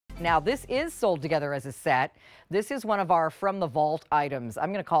Now, this is sold together as a set. This is one of our from the vault items.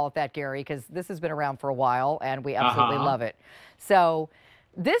 I'm going to call it that, Gary, because this has been around for a while and we absolutely love it. So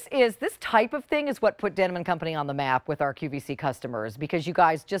this type of thing is what put Denim Company on the map with our QVC customers, because you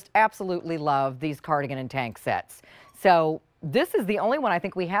guys just absolutely love these cardigan and tank sets. So this is the only one I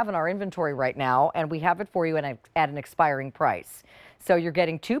think we have in our inventory right now, and we have it for you at an expiring price. So you're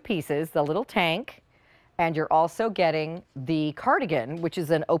getting two pieces, the little tank, and you're also getting the cardigan, which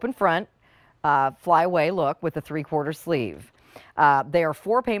is an open front, flyaway look with a 3/4 sleeve. They are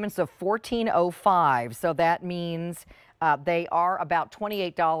 4 payments of $14.05, so that means they are about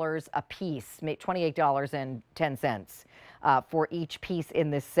 $28 a piece, $28.10 for each piece in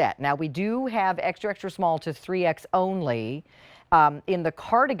this set. Now, we do have extra, extra small to 3X only in the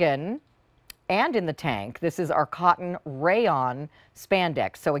cardigan and in the tank. This is our cotton rayon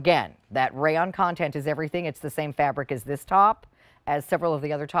spandex. So again, that rayon content is everything. It's the same fabric as this top, as several of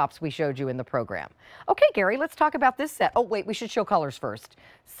the other tops we showed you in the program. Okay, Gary, let's talk about this set. Oh, wait, we should show colors first.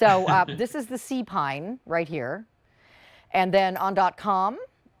 So this is the sea pine right here. And then on .com,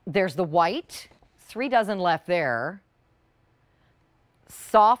 there's the white, 3 dozen left there.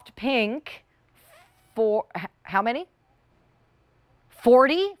 Soft pink, how many?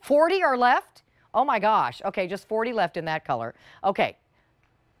 40? 40 are left? Oh my gosh. Okay, just 40 left in that color. Okay,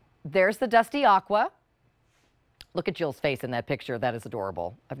 there's the dusty aqua. Look at Jill's face in that picture. That is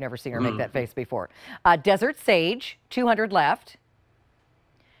adorable. I've never seen her make that face before. Desert sage, 200 left.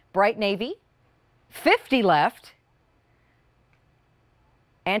 Bright navy, 50 left.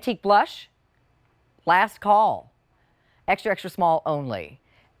 Antique blush, last call. Extra, extra small only.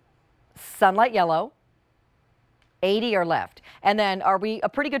 Sunlight yellow, 80 are left. And then are we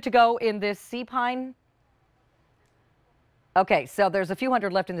pretty good to go in this sea pine? Okay, so there's a few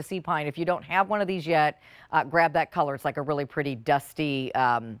hundred left in the sea pine. If you don't have one of these yet, grab that color. It's like a really pretty dusty,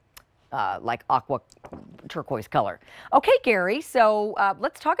 like aqua turquoise color. Okay, Gary, so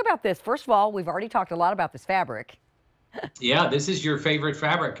let's talk about this. First of all, we've already talked a lot about this fabric. Yeah, this is your favorite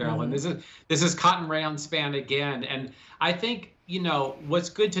fabric, Carolyn. This is cotton rayon span again, and I think, you know, what's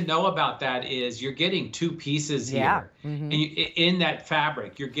good to know about that is you're getting 2 pieces here, and in that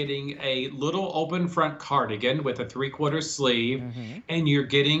fabric you're getting a little open front cardigan with a 3/4 sleeve, and you're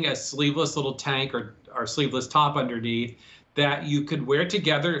getting a sleeveless little tank or sleeveless top underneath that you could wear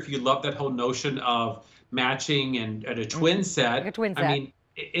together if you love that whole notion of matching and a twin set. Like a twin set. I mean,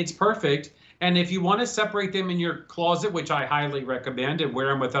 it's perfect. And if you want to separate them in your closet, which I highly recommend, and wear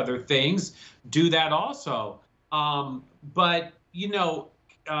them with other things, do that also. But, you know,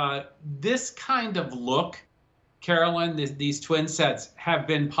 this kind of look, Carolyn, these twin sets have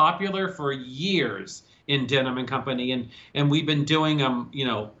been popular for years in Denim Company. And we've been doing them, you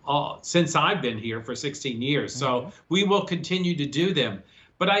know, since I've been here for 16 years. So we will continue to do them.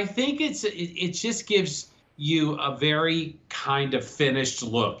 But I think it just gives you a very kind of finished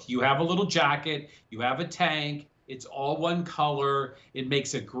look. You have a little jacket, you have a tank, it's all one color. It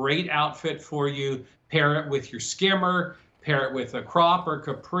makes a great outfit for you. Pair it with your skimmer, pair it with a crop or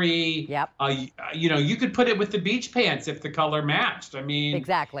capri. Yep. You know, you could put it with the beach pants if the color matched. I mean,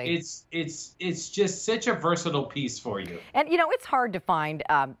 exactly. It's just such a versatile piece for you. And you know, it's hard to find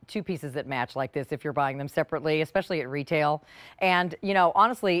 2 pieces that match like this if you're buying them separately, especially at retail. And you know,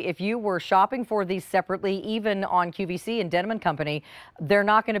 honestly, if you were shopping for these separately, even on QVC and Denim Company, they're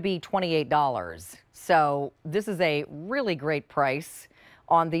not going to be $28. So this is a really great price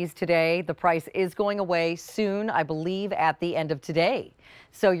on these today. The price is going away soon, I believe at the end of today.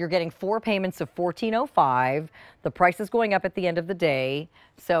 So you're getting 4 payments of $14.05. The price is going up at the end of the day.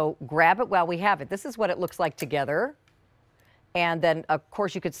 So grab it while we have it. This is what it looks like together. And then, of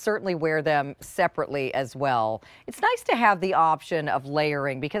course, you could certainly wear them separately as well. It's nice to have the option of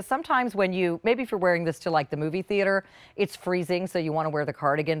layering, because sometimes when maybe if you're wearing this to like the movie theater, it's freezing, so you want to wear the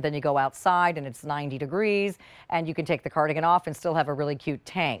cardigan, then you go outside and it's 90 degrees, and you can take the cardigan off and still have a really cute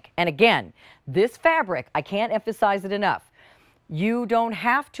tank. And again, this fabric, I can't emphasize it enough. You don't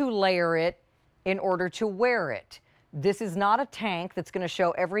have to layer it in order to wear it. This is not a tank that's going to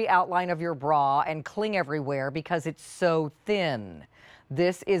show every outline of your bra and cling everywhere because it's so thin.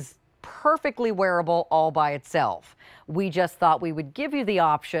 This is perfectly wearable all by itself. We just thought we would give you the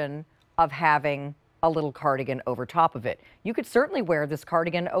option of having a little cardigan over top of it. You could certainly wear this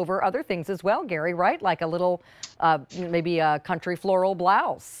cardigan over other things as well, Gary, right? Like a little, maybe a country floral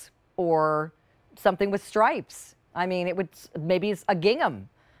blouse or something with stripes. I mean, it would, maybe it's a gingham,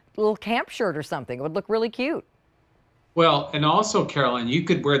 a little camp shirt or something. It would look really cute. Well, and also, Carolyn, you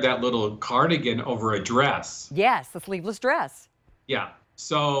could wear that little cardigan over a dress. Yes, the sleeveless dress. Yeah.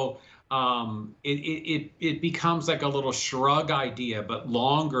 So it becomes like a little shrug idea, but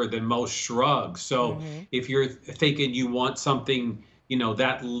longer than most shrugs. So if you're thinking you want something,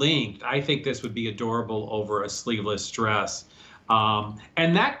 that length, I think this would be adorable over a sleeveless dress.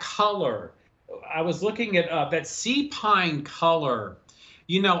 And that color, I was looking at that sea pine color.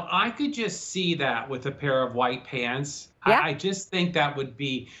 I could just see that with a pair of white pants. Yeah. I just think that would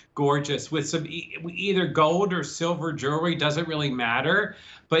be gorgeous with some either gold or silver jewelry, doesn't really matter.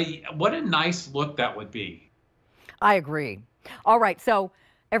 But what a nice look that would be. I agree. All right, so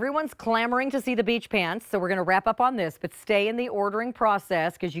everyone's clamoring to see the beach pants, so we're going to wrap up on this, but stay in the ordering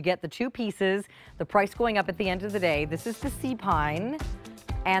process because you get the 2 pieces, the price going up at the end of the day. This is the sea pine,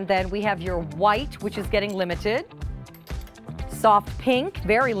 and then we have your white, which is getting limited. Soft pink,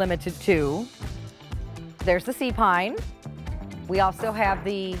 very limited too. There's the sea pine. We also have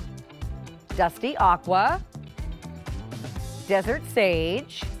the dusty aqua, desert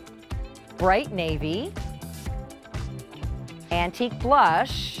sage, bright navy, antique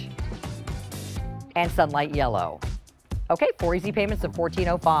blush, and sunlight yellow. Okay, 4 easy payments of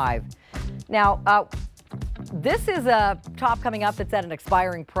 $14.05. Now, this is a top coming up that's at an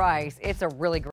expiring price. It's a really great